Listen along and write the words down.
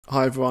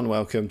Hi everyone,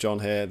 welcome, John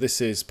here.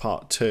 This is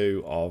part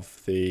 2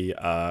 of the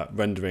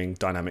rendering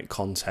dynamic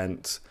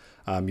content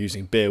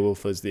using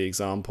Beowulf as the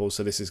example.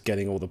 So this is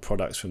getting all the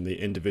products from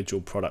the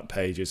individual product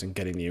pages and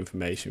getting the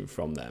information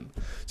from them.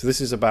 So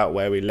this is about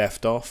where we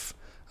left off.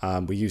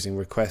 We're using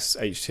requests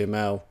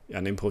HTML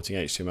and importing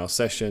HTML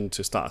session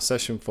to start a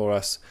session for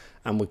us.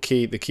 And the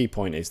key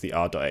point is the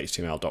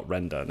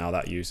r.html.render. Now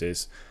that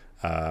uses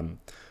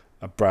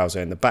a browser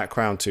in the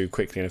background to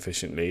quickly and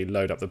efficiently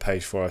load up the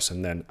page for us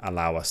and then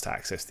allow us to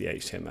access the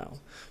HTML.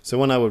 So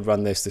when I would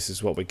run this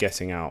is what we're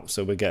getting out.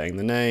 So we're getting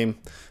the name,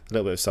 a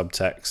little bit of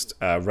subtext,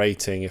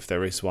 rating if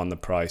there is one, the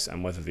price,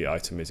 and whether the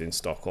item is in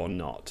stock or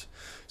not.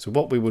 So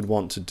what we would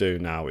want to do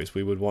now is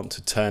we would want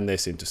to turn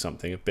this into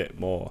something a bit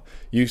more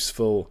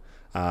useful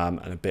and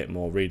a bit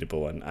more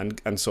readable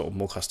and sort of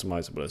more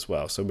customizable as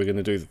well. So we're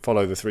going to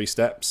follow the 3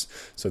 steps.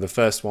 So the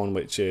first one,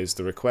 which is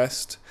the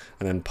request,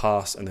 and then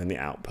pass, and then the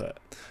output.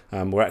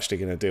 We're actually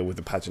going to deal with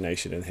the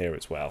pagination in here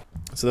as well.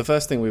 So the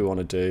first thing we want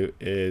to do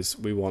is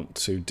we want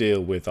to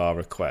deal with our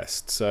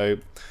request. So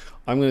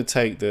I'm going to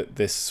take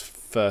this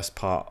first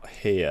part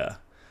here.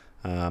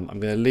 I'm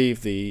going to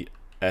leave the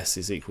s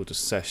is equal to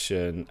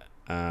session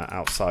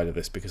outside of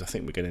this because I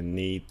think we're going to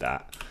need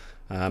that.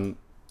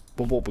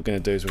 But what we're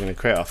going to do is we're going to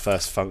create our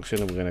first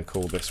function and we're going to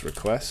call this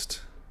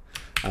request,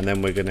 and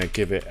then we're going to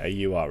give it a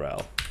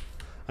URL,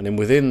 and then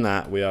within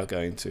that we are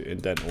going to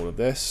indent all of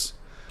this.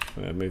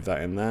 We're going to move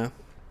that in there,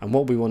 and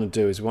what we want to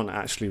do is we want to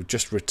actually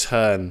just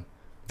return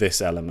this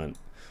element.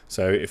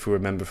 So if we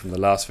remember from the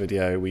last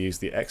video, we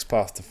used the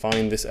XPath to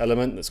find this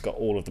element that's got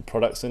all of the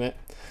products in it.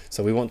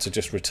 So we want to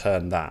just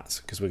return that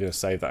because we're going to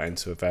save that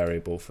into a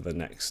variable for the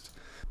next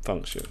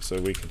function.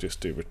 So we can just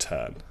do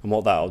return, and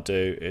what that'll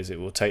do is it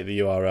will take the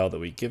URL that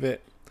we give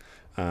it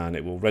and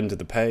it will render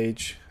the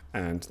page,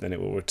 and then it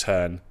will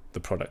return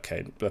the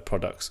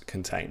products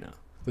container.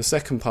 The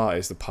second part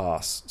is the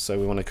pass. So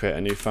we want to create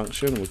a new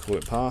function, we'll call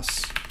it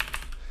pass,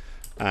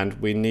 and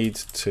we need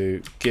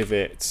to give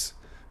it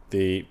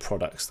the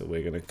products that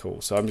we're going to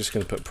call. So I'm just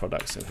going to put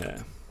products in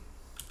here.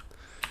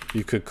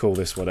 You could call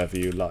this whatever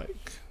you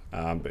like,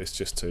 but it's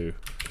just so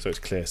it's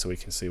clear so we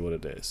can see what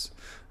it is.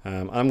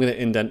 I'm going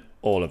to indent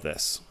all of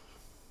this.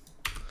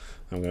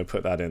 I'm going to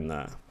put that in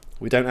there.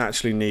 We don't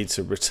actually need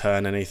to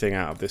return anything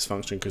out of this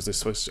function because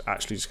this was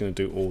actually just going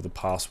to do all the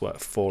pass work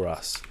for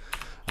us.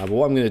 But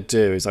what I'm going to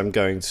do is I'm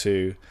going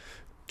to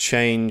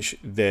change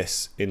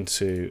this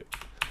into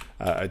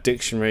a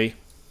dictionary,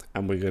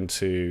 and we're going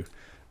to,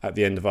 at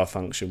the end of our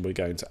function, we're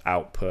going to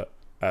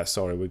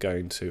we're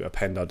going to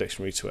append our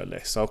dictionary to a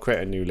list. So I'll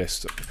create a new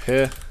list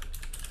here,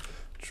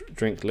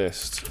 drink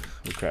list.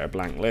 We'll create a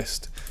blank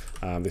list.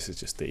 This is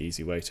just the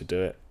easy way to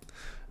do it.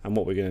 And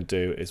what we're going to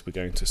do is we're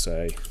going to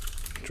say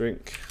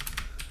drink,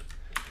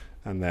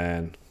 and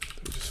then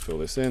we'll just fill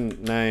this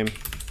in. Name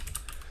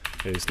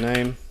is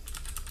name.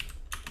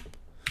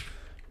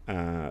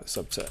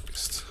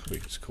 Subtext, we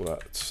can just call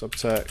that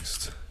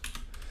subtext.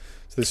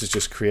 So this is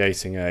just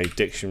creating a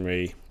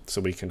dictionary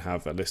so we can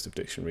have a list of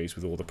dictionaries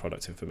with all the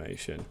product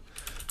information.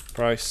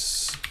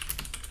 Price,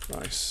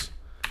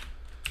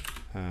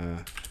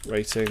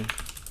 rating,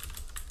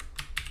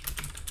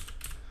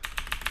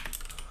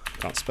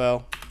 can't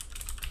spell,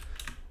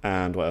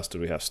 and what else do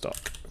we have? Stock.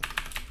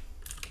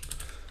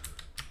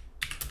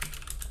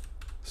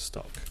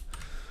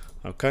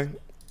 Okay,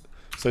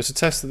 so to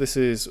test that this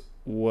is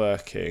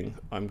working,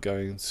 I'm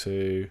going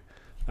to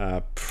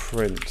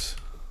print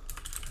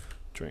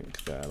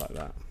drink there like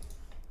that.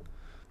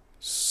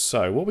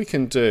 So what we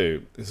can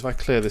do is if I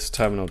clear this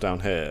terminal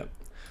down here,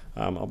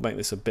 I'll make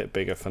this a bit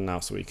bigger for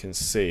now so we can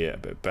see it a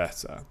bit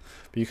better.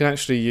 But you can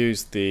actually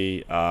use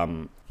the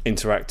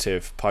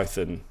interactive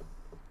Python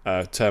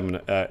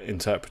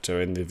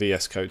interpreter in the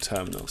VS Code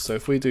terminal. So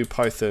if we do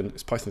Python,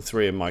 it's Python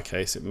 3 in my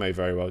case, it may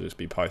very well just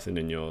be Python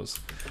in yours,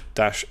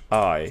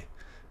 -i,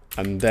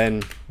 and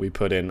then we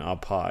put in our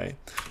pi.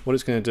 What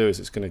it's going to do is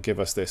it's going to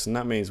give us this, and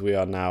that means we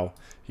are now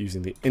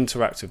using the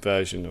interactive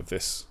version of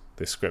this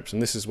script,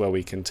 and this is where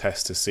we can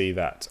test to see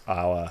that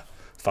our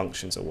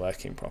functions are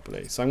working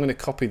properly. So I'm going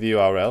to copy the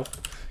URL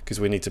because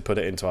we need to put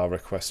it into our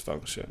request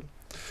function.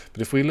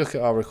 But if we look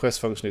at our request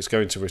function, it's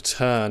going to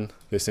return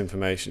this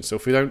information. So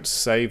if we don't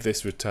save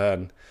this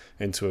return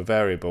into a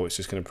variable, it's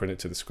just going to print it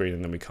to the screen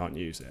and then we can't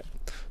use it.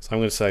 So I'm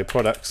going to say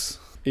products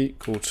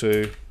equal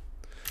to,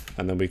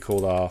 and then we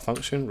call our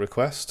function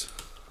request,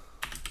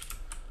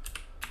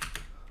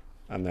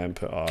 and then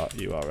put our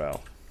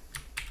URL.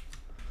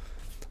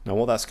 Now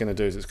what that's going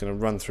to do is it's going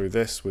to run through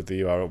this with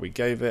the URL we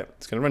gave it.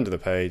 It's going to render the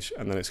page,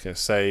 and then it's going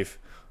to save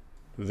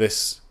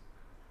this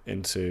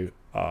into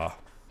our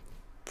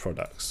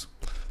products.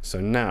 So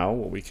now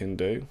what we can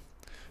do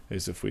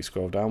is if we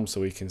scroll down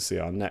so we can see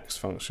our next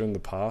function, the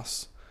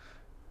pass,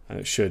 and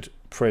it should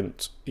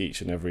print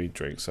each and every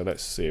drink. So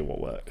let's see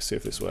see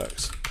if this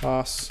works.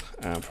 Pass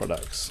and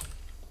products.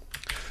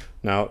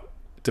 Now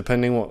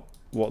depending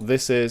what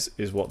this is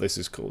what this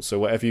is called. So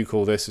whatever you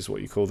call this is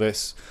what you call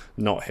this.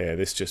 Not here.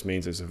 This just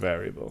means it's a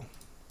variable.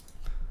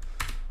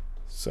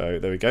 So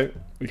there we go.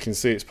 We can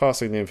see it's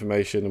passing the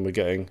information and we're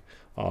getting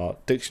our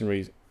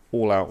dictionary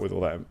all out with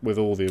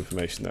all the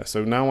information there.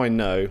 So now I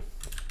know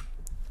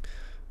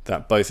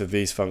that both of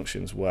these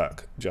functions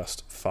work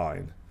just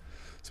fine.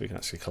 So we can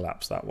actually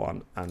collapse that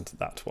one and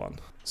that one.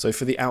 So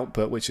for the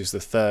output, which is the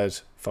third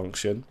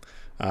function,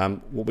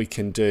 what we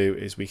can do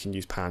is we can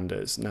use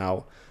pandas.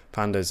 Now,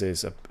 pandas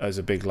is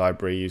a big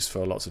library used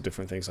for lots of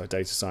different things like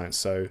data science.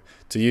 So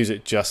to use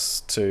it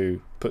just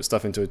to put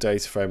stuff into a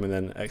data frame and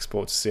then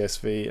export to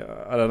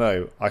CSV, I don't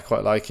know. I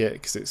quite like it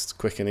because it's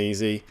quick and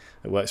easy.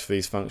 It works for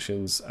these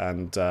functions,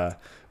 and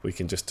we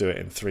can just do it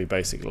in 3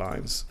 basic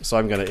lines. So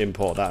I'm going to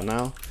import that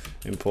now.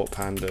 Import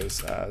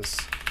pandas as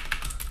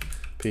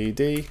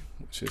PD,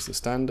 which is the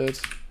standard.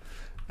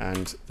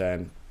 And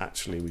then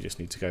actually we just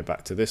need to go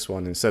back to this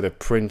one. Instead of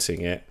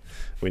printing it,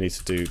 we need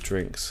to do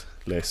drinks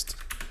list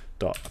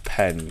dot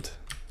append.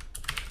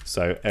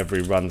 So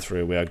every run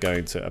through we are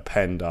going to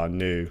append our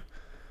new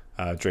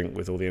drink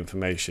with all the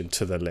information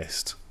to the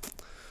list.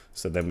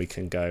 So then we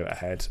can go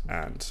ahead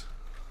and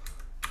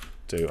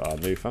do our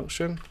new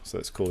function. So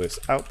let's call this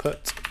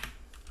output.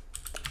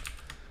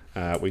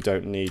 We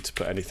don't need to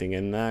put anything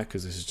in there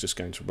because this is just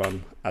going to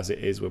run as it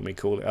is when we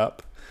call it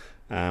up.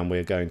 And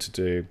we're going to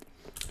do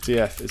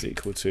df is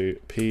equal to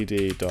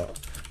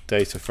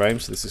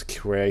pd.dataframe. So this is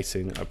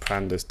creating a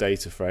pandas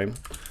data frame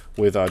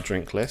with our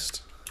drink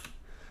list.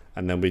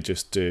 And then we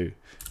just do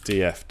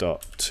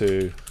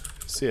df.toCSV,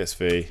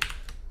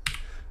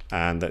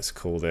 and let's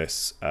call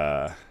this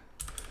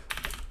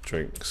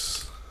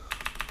drinks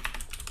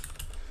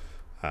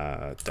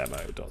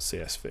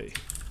demo.csv.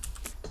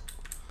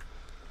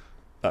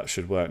 That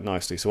should work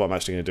nicely. So what I'm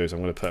actually going to do is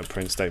I'm going to put a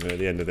print statement at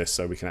the end of this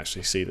so we can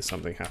actually see that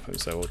something happened.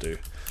 So we'll do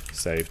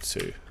save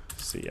to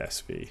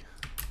CSV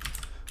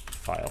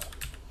file.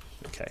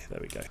 Okay, there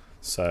we go.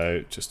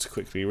 So just to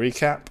quickly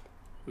recap,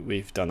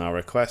 we've done our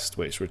request,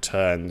 which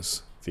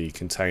returns the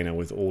container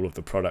with all of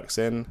the products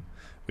in.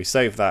 We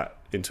save that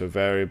into a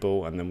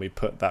variable, and then we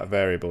put that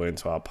variable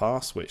into our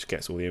parse, which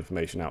gets all the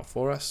information out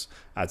for us,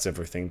 adds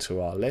everything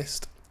to our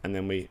list, and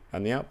then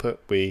on the output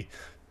we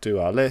do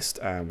our list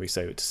and we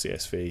save it to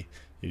CSV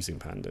using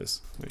pandas.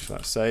 Make sure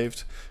that's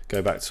saved.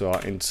 Go back to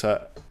our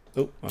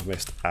I've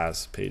missed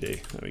as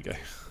PD. There we go.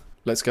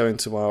 Let's go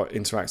into our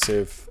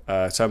interactive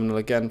terminal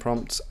again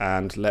prompt,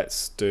 and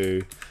let's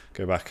go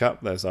back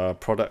up. There's our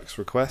products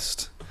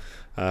request.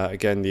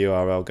 Again, the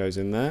URL goes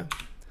in there.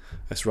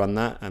 Let's run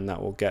that, and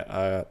that will get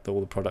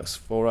all the products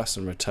for us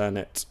and return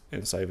it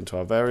and save into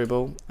our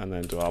variable, and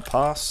then do our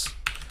parse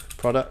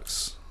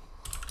products.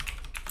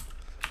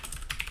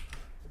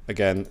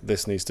 Again,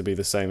 this needs to be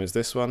the same as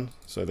this one,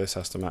 so this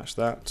has to match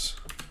that.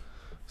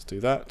 Let's do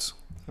that.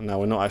 And now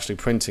we're not actually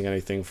printing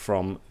anything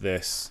from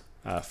this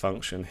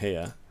function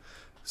here,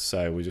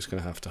 so we're just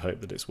going to have to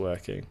hope that it's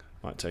working.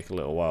 Might take a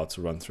little while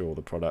to run through all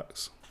the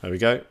products. There we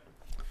go.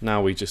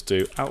 Now we just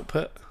do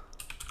output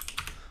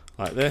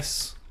like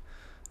this,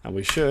 and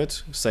we should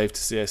save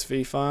to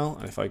CSV file.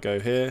 And if I go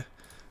here,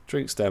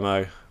 drinks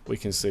demo, we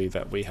can see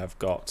that we have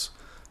got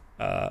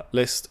a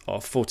list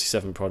of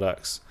 47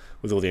 products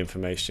with all the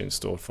information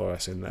stored for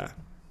us in there.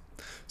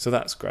 So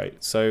that's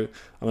great. So I'm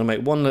going to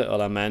make one little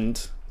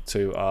amend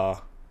to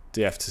our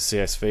df to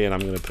CSV, and I'm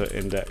going to put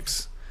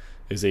index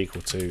is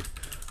equal to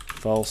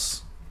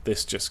false.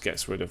 This just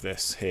gets rid of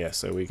this here,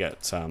 so we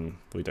get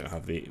we don't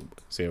have the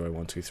 0,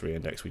 1, 2, 3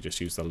 index, we just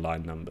use the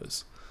line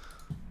numbers.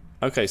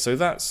 Okay, so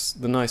that's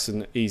the nice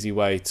and easy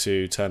way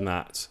to turn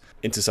that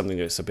into something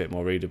that's a bit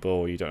more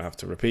readable. You don't have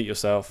to repeat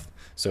yourself.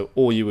 So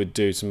all you would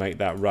do to make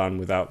that run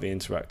without the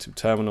interactive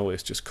terminal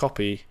is just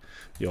copy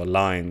your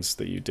lines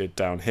that you did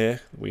down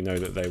here. We know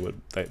that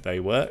they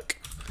work.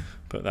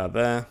 Put that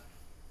there.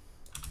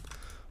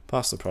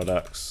 Pass the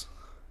products,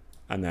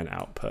 and then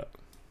output.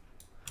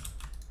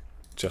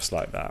 Just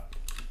like that.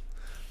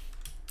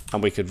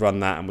 And we could run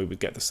that and we would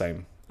get the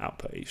same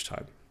output each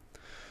time.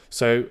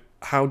 So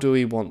how do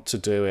we want to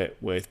do it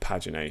with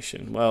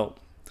pagination? Well,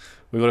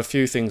 we've got a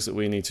few things that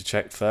we need to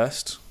check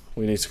first.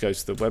 We need to go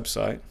to the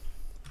website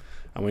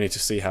and we need to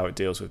see how it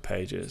deals with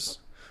pages.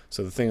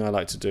 So the thing I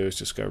like to do is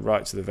just go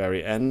right to the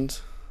very end,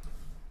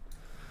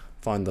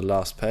 find the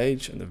last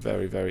page and the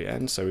very, very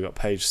end. So we've got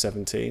page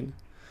 17.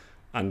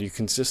 And you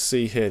can just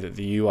see here that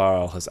the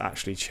URL has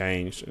actually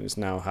changed, and it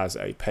now has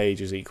a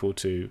page is equal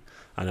to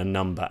and a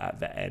number at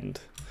the end.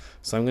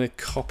 So I'm going to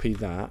copy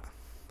that,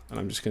 and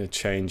I'm just going to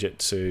change it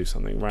to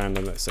something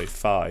random, let's say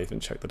 5,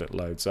 and check that it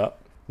loads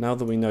up. Now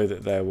that we know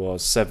that there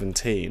was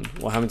 17,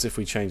 what happens if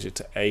we change it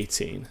to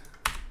 18?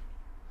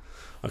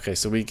 Okay,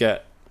 so we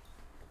get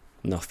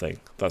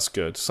nothing. That's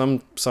good.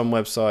 Some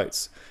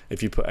websites,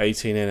 if you put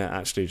 18 in, it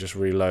actually just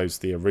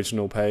reloads the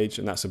original page,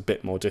 and that's a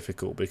bit more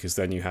difficult because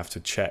then you have to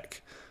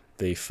check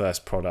the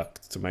first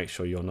product to make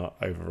sure you're not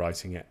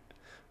overwriting it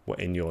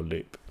in your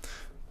loop.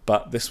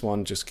 But this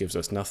one just gives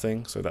us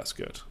nothing, so that's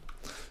good.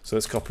 So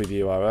let's copy the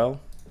URL.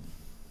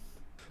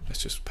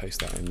 Let's just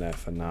paste that in there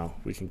for now.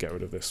 We can get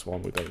rid of this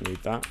one, we don't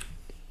need that.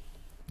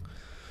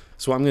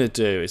 So what I'm going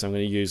to do is I'm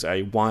going to use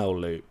a while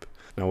loop.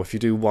 Now if you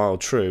do while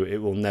true,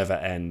 it will never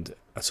end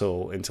at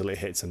all until it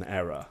hits an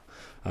error.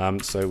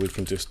 So we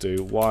can just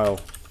do while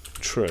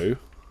true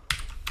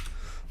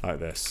like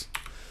this.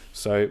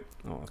 So,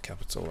 oh,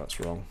 capital, that's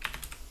wrong.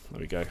 There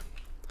we go.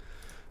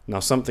 Now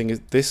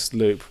this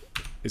loop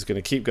is going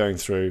to keep going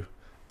through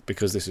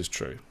because this is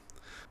true.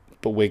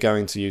 But we're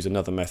going to use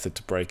another method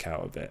to break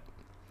out of it.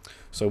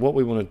 So what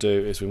we want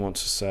to do is we want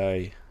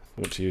to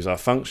use our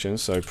function.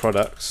 So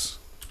products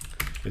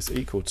is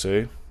equal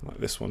to, like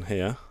this one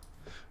here,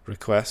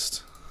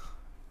 request,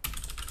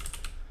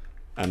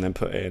 and then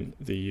put in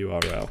the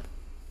URL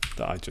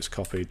that I just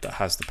copied that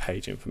has the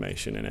page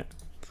information in it.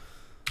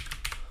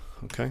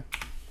 Okay,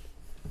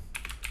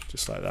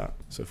 just like that.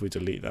 So if we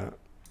delete that,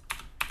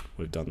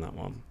 we've done that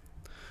one.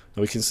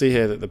 Now we can see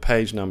here that the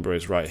page number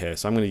is right here.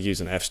 So I'm going to use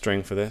an F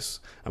string for this.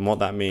 And what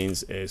that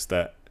means is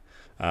that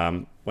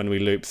when we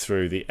loop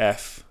through, the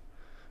F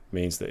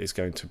means that it's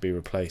going to be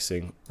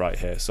replacing right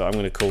here. So I'm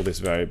going to call this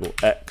variable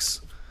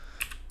X.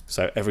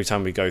 So every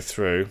time we go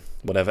through,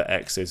 whatever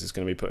X is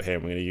going to be put here.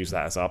 And we're going to use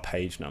that as our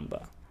page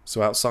number.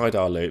 So outside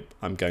our loop,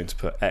 I'm going to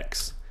put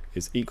X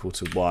is equal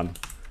to 1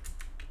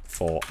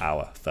 for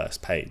our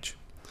first page.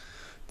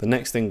 The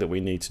next thing that we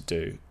need to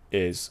do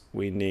is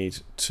we need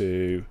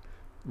to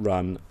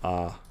run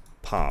our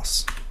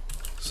parse.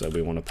 So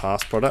we want to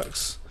parse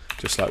products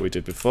just like we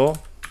did before,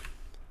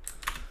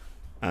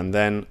 and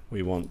then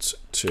we want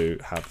to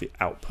have the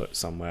output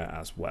somewhere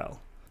as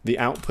well. The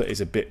output is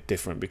a bit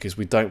different because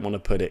we don't want to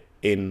put it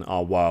in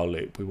our while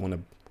loop. We want to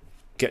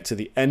get to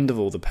the end of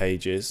all the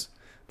pages,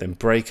 then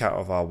break out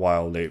of our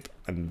while loop,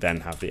 and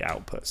then have the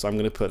output. So I'm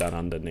going to put that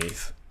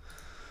underneath.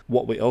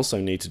 What we also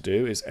need to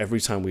do is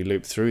every time we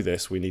loop through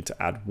this, we need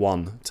to add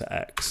 1 to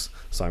X.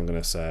 So I'm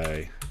going to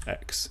say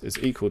X is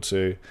equal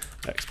to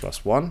X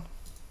plus 1.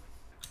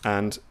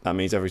 And that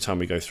means every time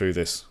we go through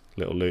this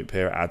little loop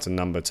here, it adds a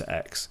number to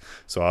X.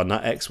 So our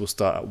X will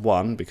start at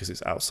 1 because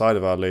it's outside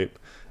of our loop.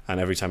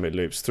 And every time it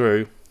loops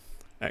through,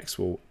 X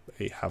will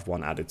have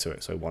 1 added to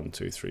it. So 1,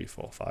 2, 3,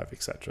 4, 5,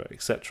 etc.,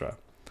 etc.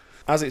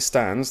 As it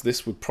stands,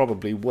 this would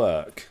probably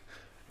work.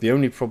 The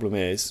only problem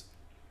is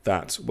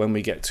that when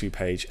we get to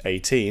page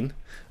 18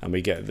 and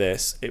we get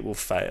this, it will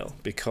fail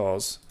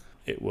because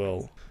it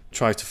will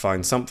try to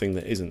find something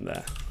that isn't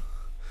there.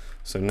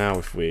 So now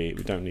if we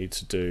don't need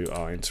to do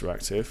our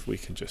interactive, we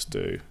can just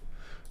do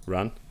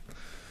run.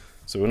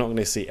 So we're not going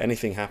to see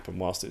anything happen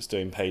whilst it's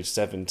doing page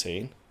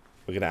 17.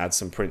 We're going to add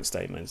some print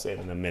statements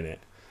in a minute.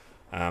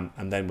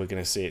 And then we're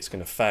going to see it's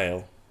going to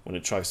fail when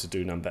it tries to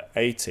do number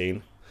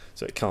 18,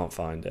 so it can't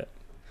find it.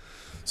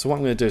 So what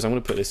I'm going to do is I'm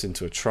going to put this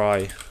into a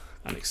try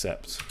and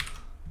accept.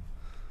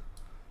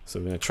 So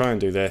we're going to try and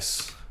do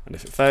this, and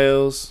if it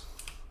fails,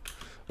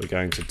 we're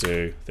going to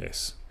do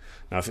this.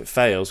 Now if it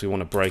fails, we want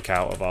to break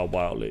out of our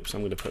while loop, so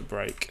I'm going to put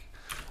break.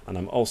 And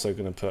I'm also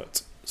going to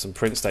put some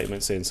print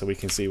statements in so we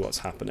can see what's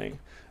happening.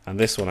 And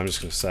this one I'm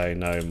just going to say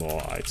no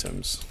more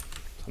items.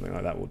 Something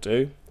like that will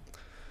do.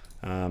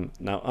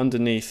 Now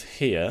underneath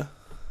here,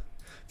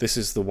 this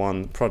is the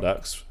one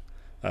request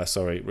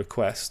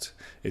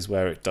is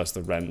where it does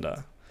the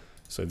render.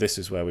 So this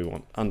is where we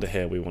want, under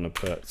here we want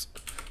to put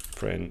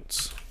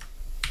print,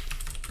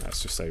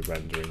 let's just say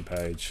rendering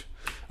page.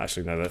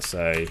 Actually no, let's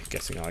say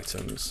getting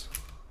items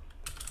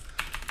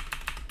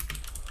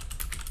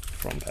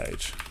from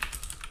page.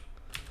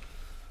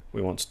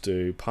 We want to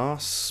do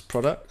parse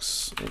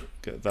products,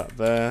 get that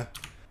there.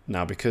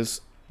 Now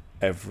because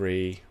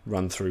every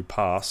run through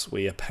parse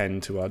we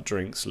append to our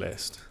drinks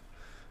list,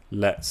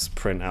 let's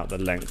print out the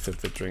length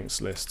of the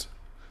drinks list.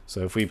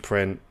 So if we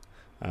print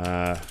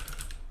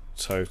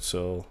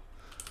total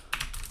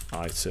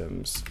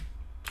items,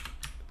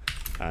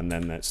 and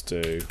then let's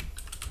do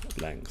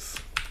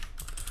length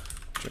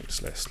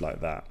drinks list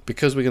like that.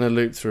 Because we're going to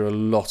loop through a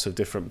lot of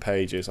different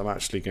pages, I'm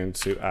actually going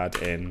to add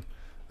in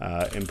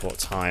import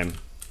time,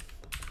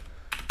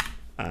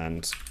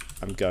 and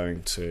I'm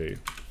going to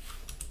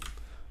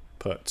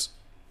put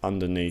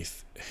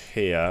underneath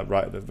here,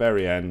 right at the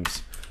very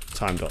end,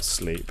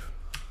 time.sleep,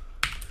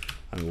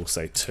 and we'll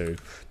say 2.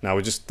 Now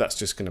that's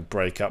just going to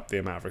break up the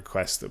amount of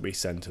requests that we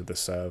send to the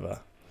server.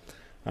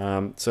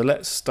 So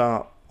let's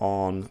start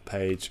on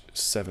page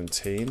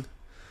 17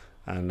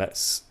 and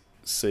let's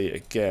see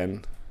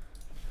again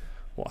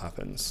what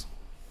happens.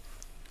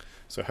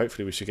 So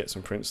hopefully we should get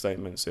some print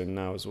statements in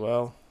now as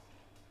well.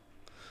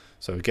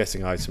 So we're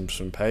getting items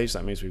from page,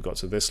 that means we've got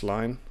to this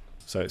line.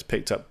 So it's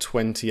picked up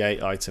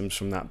 28 items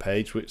from that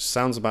page, which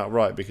sounds about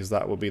right because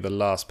that will be the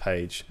last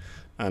page.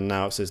 And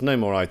now it says no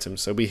more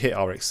items, so we hit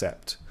our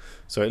accept.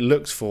 So it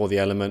looked for the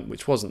element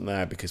which wasn't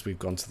there because we've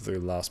gone through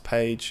the last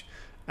page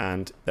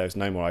and there's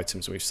no more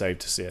items, and we've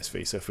saved to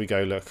CSV. So if we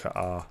go look at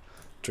our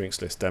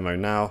drinks list demo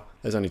now,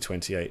 there's only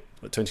 29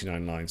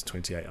 lines,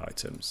 28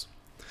 items.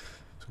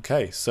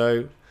 Okay,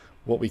 so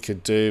what we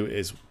could do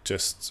is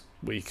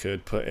we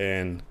could put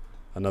in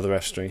another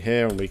F string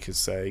here, and we could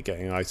say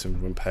getting item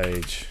from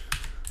page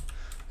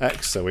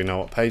X, so we know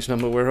what page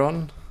number we're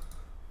on,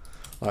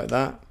 like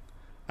that.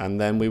 And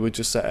then we would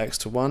just set X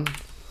to 1.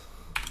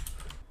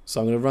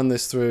 So I'm going to run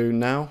this through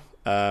now,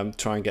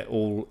 try and get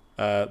all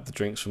the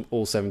drinks from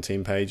all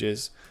 17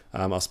 pages.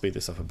 I'll speed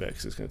this up a bit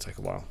because it's going to take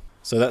a while.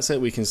 So that's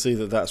it. We can see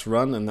that that's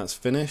run and that's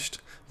finished.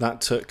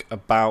 That took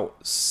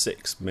about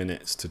 6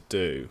 minutes to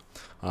do.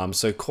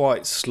 So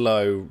quite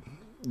slow,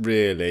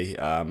 really.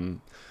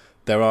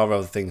 There are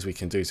other things we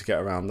can do to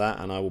get around that,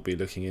 and I will be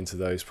looking into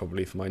those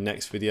probably for my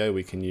next video.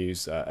 We can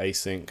use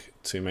async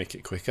to make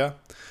it quicker.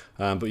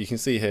 But you can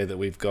see here that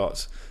we've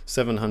got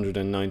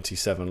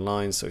 797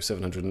 lines, so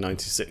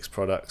 796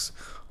 products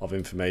of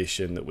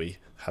information that we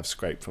have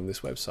scraped from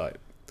this website.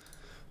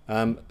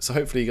 So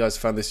hopefully you guys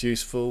found this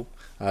useful.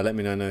 Let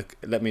me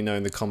know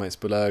in the comments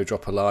below,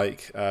 drop a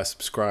like,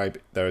 subscribe.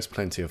 There is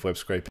plenty of web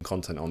scraping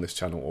content on this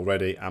channel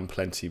already and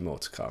plenty more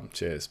to come.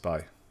 Cheers,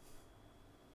 bye.